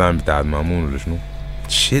هستعمل بتاع مامون ولا شنو.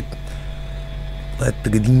 shit. والله انت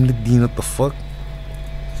قديم للدين. what the fuck.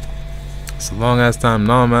 It's a long ass time.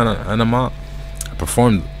 No man, أنا I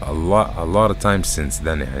performed a lot of times since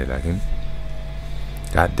then يعني لكن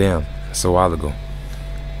god damn, it's a while ago.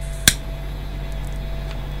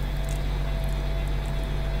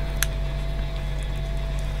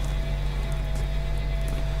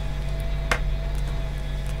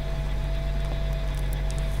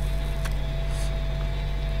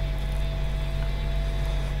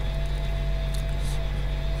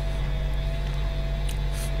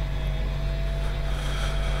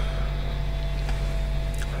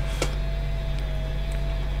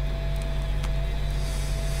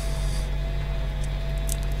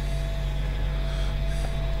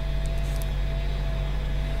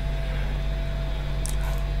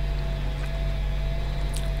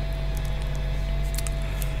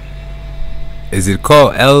 Is it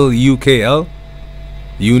called LUKL?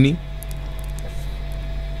 Uni?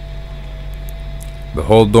 The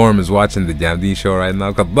whole dorm is watching the Jamdean show right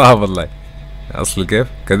now. كضاها والله. أصل كيف؟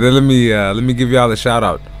 كده let me give y'all a shout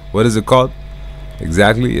out. What is it called?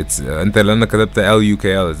 Exactly. It's أنت لأنك كتبت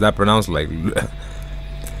LUKL. Is that pronounced like?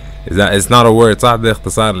 Is that? It's not a word. صح ده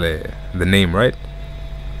اختصار ل the name, right?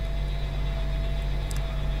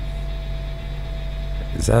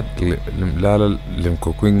 Is that لا لا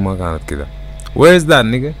لمكوكوينج ما كانت كده. Where is that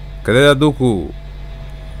nigga? كده دوكو.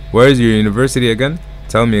 Where is your university again?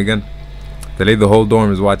 Tell me again. Today the whole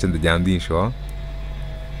dorm is watching the Jamdean show, huh?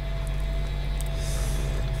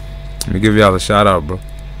 Let me give y'all a shout out, bro.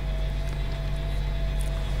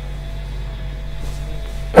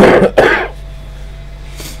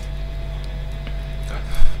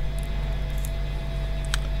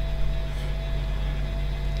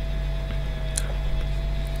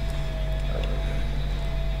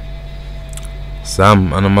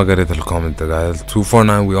 Sam, أنا ما قريت الكومنت guys.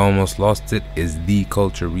 249 we almost lost it. Is the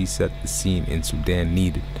culture reset the scene in Sudan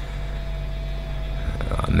needed?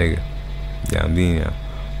 Nigga. Jamdean, yeah.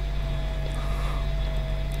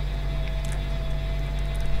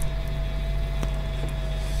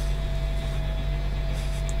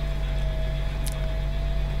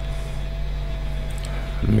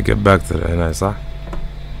 Let me get back to that هنا صح؟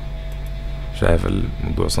 شايف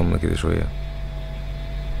الموضوع صمنا كده شوية.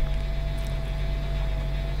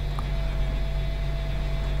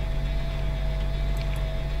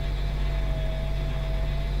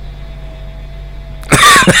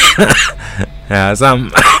 يا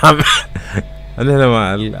سام انا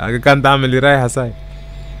لما كانت عامل لي رايحة ساي.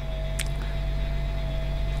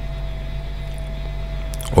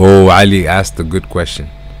 Oh, Ali asked a good question.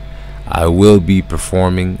 I will be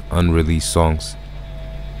performing unreleased songs,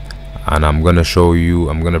 and I'm gonna show you.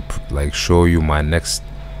 I'm gonna show you my next.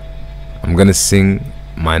 I'm gonna sing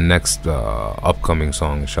my next upcoming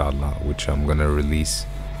song, inshallah, which I'm gonna release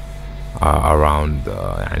around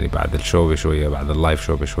يعني بعد الشو بشوية, بعد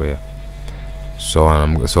اللايف show بشوية.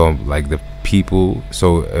 So like the people.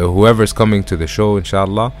 So whoever's coming to the show,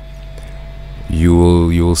 inshallah, you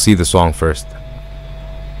will see the song first,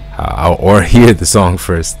 or hear the song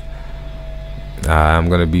first. I'm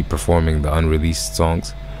gonna be performing the unreleased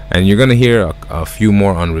songs, and you're gonna hear a few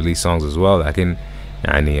more unreleased songs as well.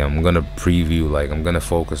 I'm gonna preview, I'm gonna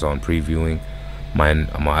focus on previewing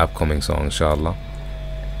my upcoming song, inshallah.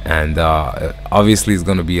 And obviously it's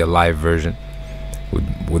gonna be a live version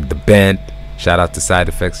with the band. Shout out to Side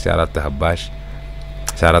Effects, shout out to Habash,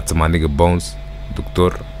 shout out to my nigga Bones,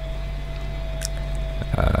 Doctor.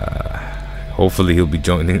 Hopefully he'll be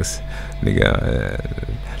joining us, nigga.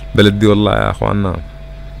 بلدي والله يا اخوانا.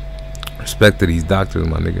 Respect to these doctors,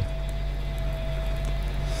 my nigga.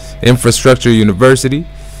 Infrastructure University,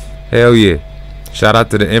 hell yeah. Shout out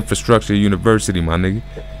to the Infrastructure University, my nigga.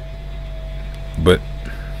 But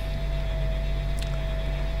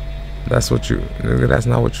that's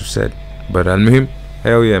not what you said. But al-muhim,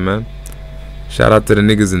 hell yeah, man. Shout out to the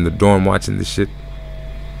niggas in the dorm watching this shit.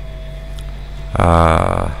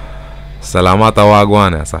 سلامات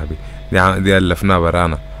واغوانا يا صاحبي. دي ألفناها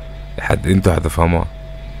برانا. انتوا هتفهموها.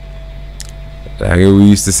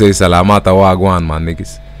 We used to say سلامات واغوان, my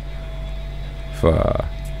niggas.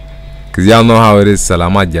 Cause y'all know how it is.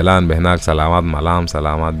 سلامات جلان بهناك, سلامات ملام,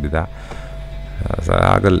 سلامات بتاع.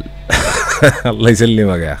 عقل. الله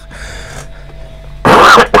يسلمك يا أخي.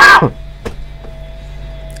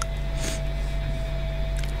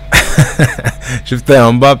 شفت يا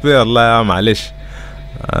مبابي, الله يا معلش.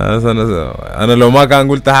 انا لو ما كان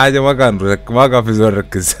قلت حاجه ما كان في زول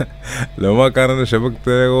ركز. لو ما كان انا شبكت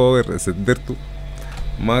سدرته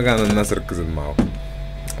ما كان الناس ركزت معه.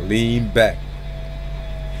 lean back.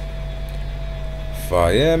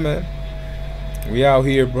 Yeah, man, we out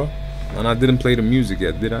here, bro. And I didn't play the music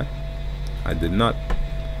yet, did I? I did not.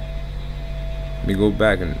 Let me go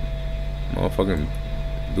back and motherfucking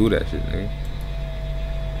do that shit, nigga.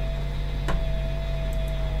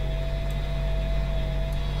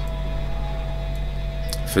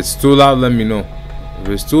 If it's too loud, let me know. If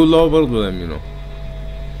it's too low, let me know.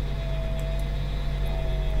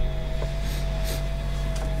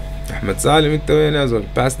 Ahmed Salim, انت وين يا زول?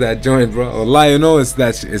 Pass that joint, bro. Wallah, you know it's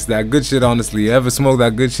that good shit. Honestly, you ever smoke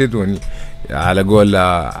that good shit when على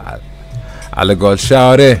قول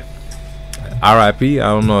شاوري R.I.P. I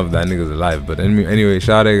don't know if that nigga's alive, but anyway,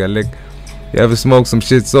 شاوري قال لك, you ever smoke some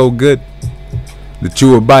shit so good that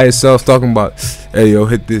you were by yourself talking about, hey yo,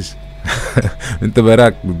 hit this. انت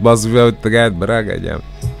براك بتباص فيها وانت قاعد براك يا جامد.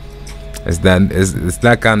 It's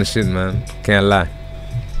that kind of shit, man. Can't lie.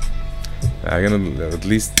 At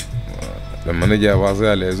least لما نجي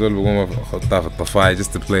أباصيها لزول بقوم أحطها في الطفاية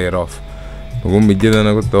just to play it off. بقوم بجد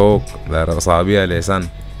أنا قلت هوك دار أصابيها لسان,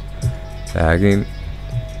 لكن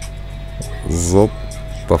زبط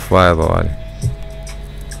طفاية طوالي.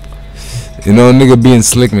 You know, nigga being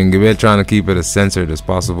slick من قبل, trying to keep it as censored as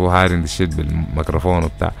possible, hiding the shit بالميكروفون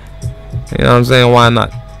وبتاع. You know what I'm saying? Why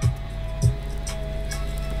not?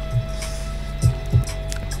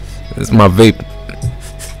 It's my vape.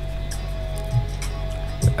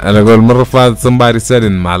 And I go مرة فاتت somebody said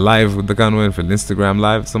in my live with the كان وين في Instagram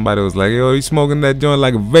live, somebody was like, yo, you smoking that joint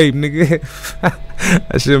like a vape, nigga.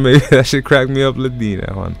 that shit cracked me up للدين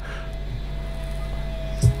يا اخوان.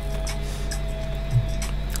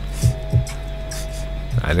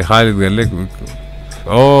 علي خالد قال لك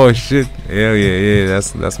oh shit, yeah,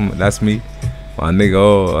 that's me, my nigga.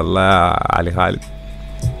 Oh والله علي خالد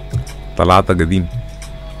طلعته قديم.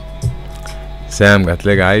 Sam got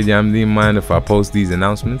like, "Hey, Jamdean, mind if I post these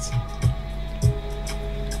announcements?"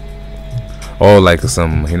 Oh, like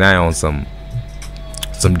some hinai on some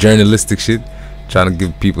journalistic shit, trying to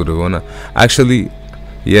give people the wanna. Actually,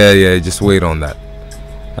 yeah, just wait on that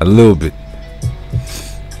a little bit.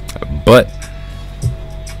 But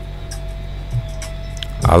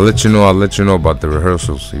I'll let you know about the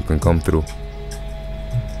rehearsals. So you can come through.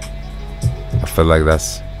 I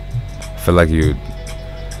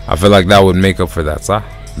feel like that would make up for that, sah.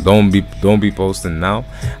 Don't be posting now.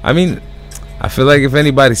 I mean, I feel like if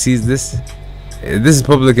anybody sees this is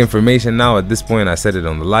public information now. At this point, I said it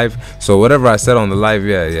on the live. So whatever I said on the live,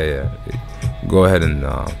 yeah. Go ahead and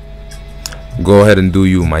do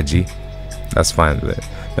you, my G. That's fine.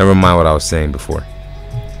 Never mind what I was saying before.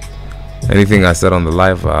 Anything I said on the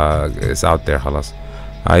live, it's out there, halas.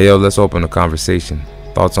 Yo, let's open a conversation.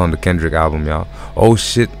 Thoughts on the Kendrick album, y'all. Oh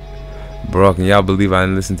shit. Bro, can y'all believe I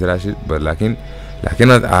didn't listen to that shit? But لكن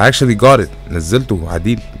I actually got it. نزلته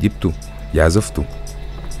عديل جبته يعزفته.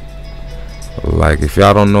 Like, if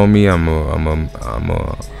y'all don't know me, I'm a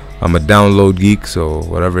download geek. So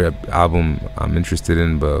whatever album I'm interested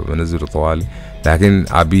in بنزله طوالي. لكن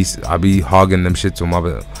I be hogging them shit, so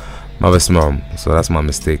ما بسمعهم. So that's my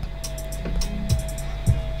mistake.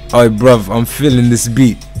 Alright, bruv, I'm feeling this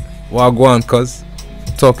beat. Wagwan, cuz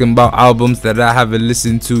talking about albums that I haven't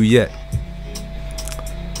listened to yet.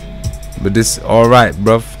 But this alright,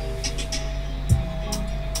 bruv.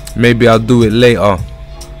 Maybe I'll do it later.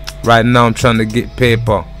 Right now I'm trying to get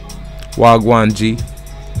paper. Wagwan G.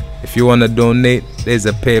 If you wanna donate, there's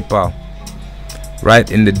a PayPal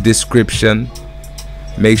right in the description.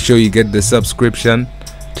 Make sure you get the subscription.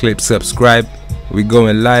 Click subscribe. We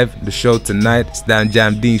going live. The show tonight. It's the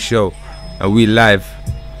Jamdean show. And we live.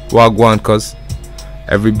 Wagwan, cuz.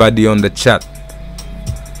 Everybody on the chat.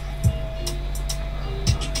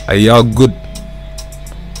 Are y'all good?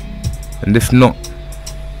 And if not,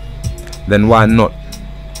 then why not?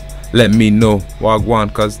 Let me know.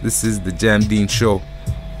 Wagwan, cuz this is the Jamdean show.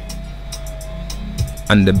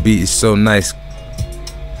 And the beat is so nice,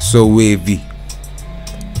 so wavy,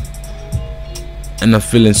 and I'm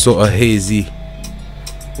feeling sort of hazy.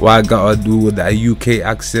 What I gotta do with that UK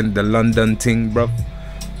accent, the London thing, bruv?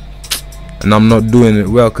 And I'm not doing it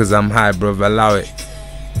well cause I'm high, bruv. Allow it.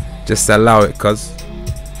 Just allow it, cuz.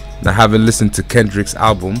 I haven't listened to Kendrick's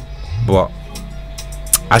album, but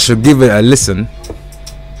I should give it a listen.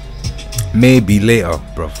 Maybe later,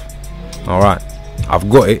 bruv. Alright. I've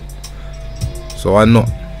got it. So why not?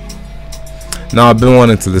 Now I've been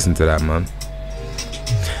wanting to listen to that, man.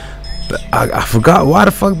 But I forgot. Why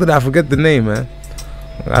the fuck did I forget the name, man?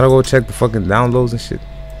 I gotta go check the fucking downloads and shit.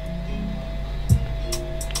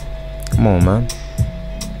 Come on, man.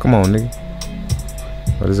 Come on, nigga.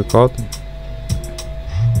 What is it called?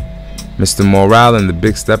 Mr. Morale and the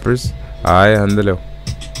Big Steppers. Alright, handle.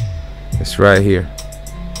 It's right here.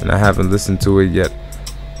 And I haven't listened to it yet.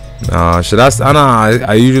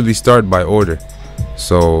 I usually start by order.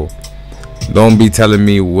 So don't be telling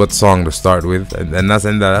me what song to start with. And that's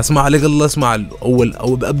اسمع عليك الله اسمع اول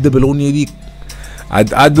او ابدا بالاغنيه ديك.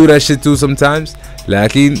 I do that shit too sometimes.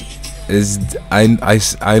 لكن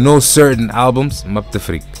I know certain albums ما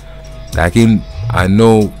بتفرق. لكن I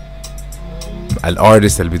know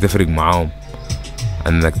الارتست اللي بتفرق معاهم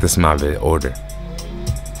انك تسمع بالorder.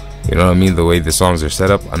 You know what I mean? The way the songs are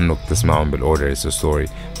set up, انك تسمعهم بالorder. It's a story.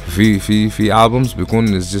 في albums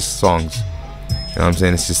بيكون it's just songs. You know what I'm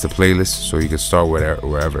saying? It's just a playlist, so you can start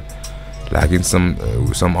wherever. Like in some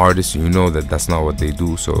artists, you know that's not what they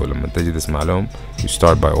do. So لما تجي تسمع لهم, you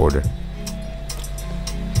start by order.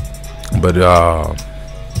 But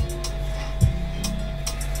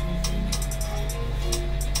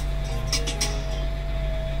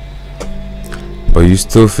you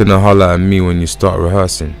still finna holler at me when you start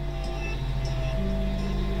rehearsing.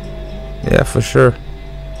 Yeah, for sure.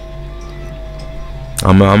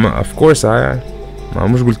 I'm of course ما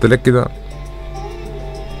مش قلت لك كده.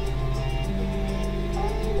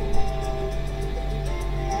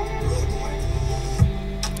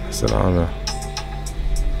 السلام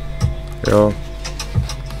يو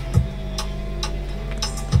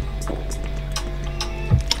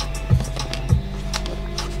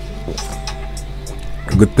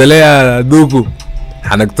قلت لي يا دوكو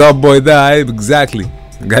حنك Top Boy ده عيب. Exactly.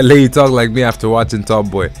 قال لي you talk like me after watching Top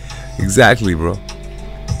Boy. Exactly bro.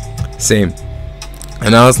 Same.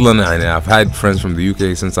 أنا أصلا يعني I've had friends from the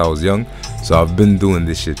UK since I was young, so I've been doing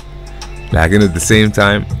this shit. لكن at the same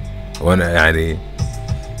time وأنا يعني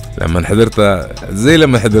لما حضرت زي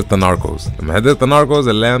لما حضرت ناركوز. لما حضرت ناركوز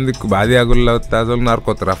الأيام ديك وبعديها أقول له أنت هذول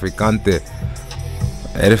ناركو ترافيكانتي.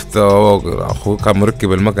 عرفت أخوه كان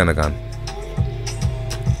مركب المكنة كان.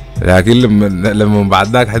 لكن لما بعد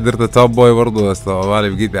ذاك حضرت توب بوي برضو استوالي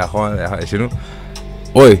بقيت يا اخوان شنو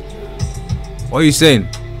اوي what are you saying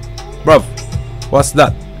bruv what's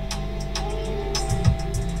that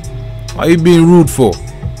why are you being rude for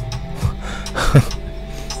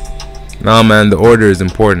nah man the order is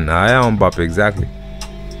important I am Mbappe exactly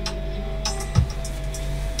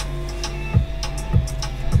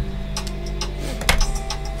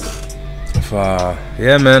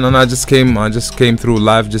yeah man and I just came through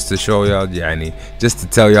live just to show y'all يعني just to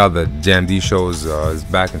tell y'all that Jamdean show is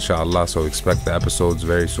back inshallah, so expect the episodes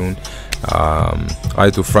very soon.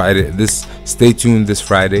 To Friday, stay tuned this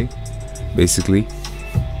Friday basically,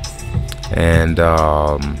 and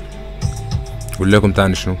ولكم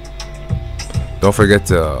تاني شنو. Don't forget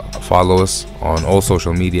to follow us on all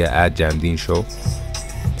social media at Jamdean show.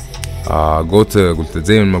 Go to قلت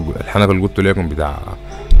زي ما الحلقة اللي قلت لكم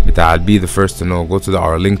بتاع be the first to know, go to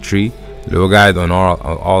our link tree اللي هو قاعد on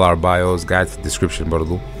all our bios, قاعد في description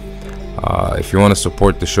برضو. If you want to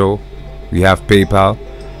support the show we have PayPal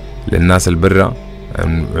للناس البرة,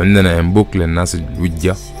 وعندنا انبوك للناس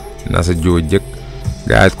الوجة, الناس الجو وجك,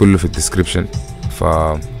 قاعد كله في description.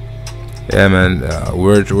 Yeah man,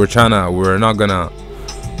 we're not gonna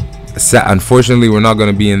unfortunately we're not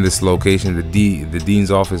gonna be in this location, the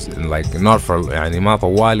dean's office, in like not for يعني ما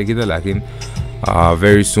طوالي كده, لكن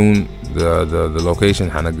very soon the location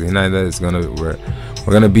هنا is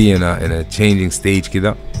we're gonna be in a changing stage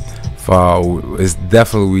كده. it's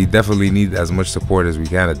we definitely need as much support as we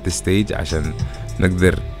can at this stage عشان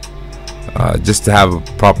نقدر just to have a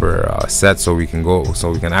proper set so we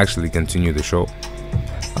can actually continue the show.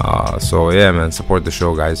 So yeah man, support the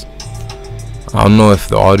show guys. I don't know if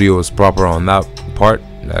the audio is proper on that part,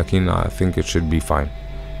 لكن I think it should be fine,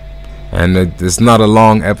 and it's not a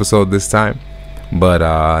long episode this time, but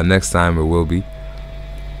next time it will be.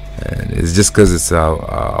 And it's just cause it's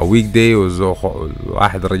a weekday,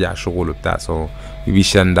 واحد رجع شغل وبتاع, so we be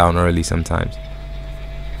shutting down early sometimes.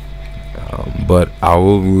 But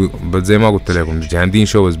زي ما قلت لكم, the Jamdean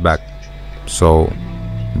show is back, so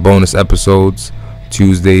bonus episodes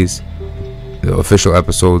Tuesdays. The official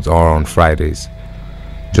episodes are on Fridays,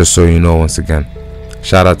 just so you know. Once again,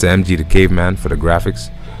 shout out to MG the Caveman for the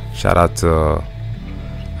graphics. Shout out to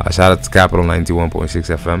Capital 91.6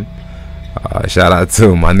 FM. Shout out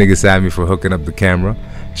to my nigga Sammy for hooking up the camera.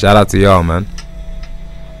 Shout out to y'all, man.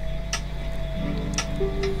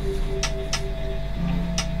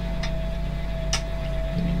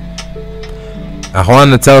 I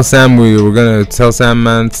want to tell Sam we're gonna tell Sam,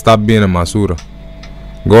 man, stop being a masura.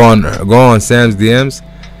 Go on Sam's DMs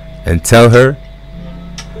and tell her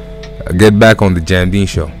get back on the Jamdean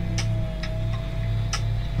show.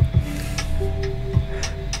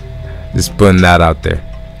 Just putting that out there.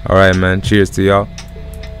 Alright man, cheers to y'all.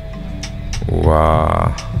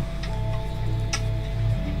 Wow.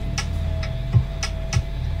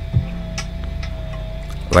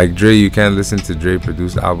 Like Dre, you can't listen to Dre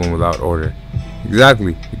produced album without order.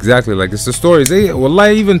 Exactly. Like it's the stories.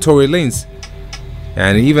 Wallahi, even Tory Lanez.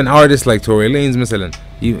 And even artists like Tory Lanez مثلا,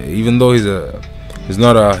 even though he's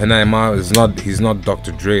not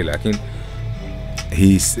Dr. Dre, like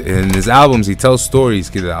he's in his albums he tells stories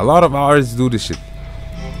كده. A lot of artists do this shit.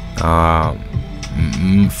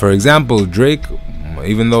 For example, Drake,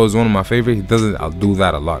 even though he's one of my favorite, he doesn't do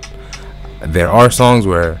that a lot. There are songs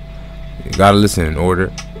where you gotta listen in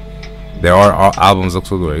order. There are albums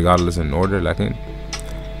also where you gotta listen in order, لكن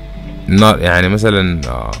not يعني مثلا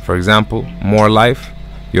for example More Life,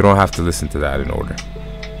 you don't have to listen to that in order.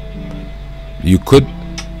 You could,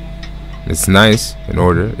 it's nice in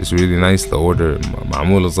order, it's really nice. The order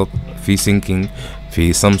معمولة ضبط, في syncing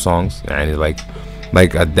في some songs يعني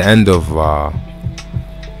like at the end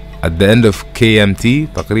of KMT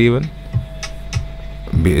تقريبا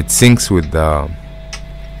it syncs with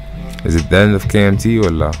is it the end of KMT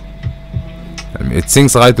ولا it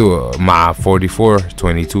syncs لغايته مع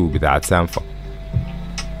 4422 بتاعت سامفا.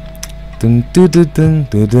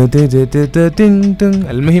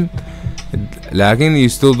 المهم لكن you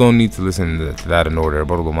still don't need to listen to that in order.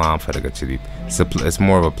 برضو ما فرقت شديد. It's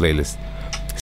more of a playlist.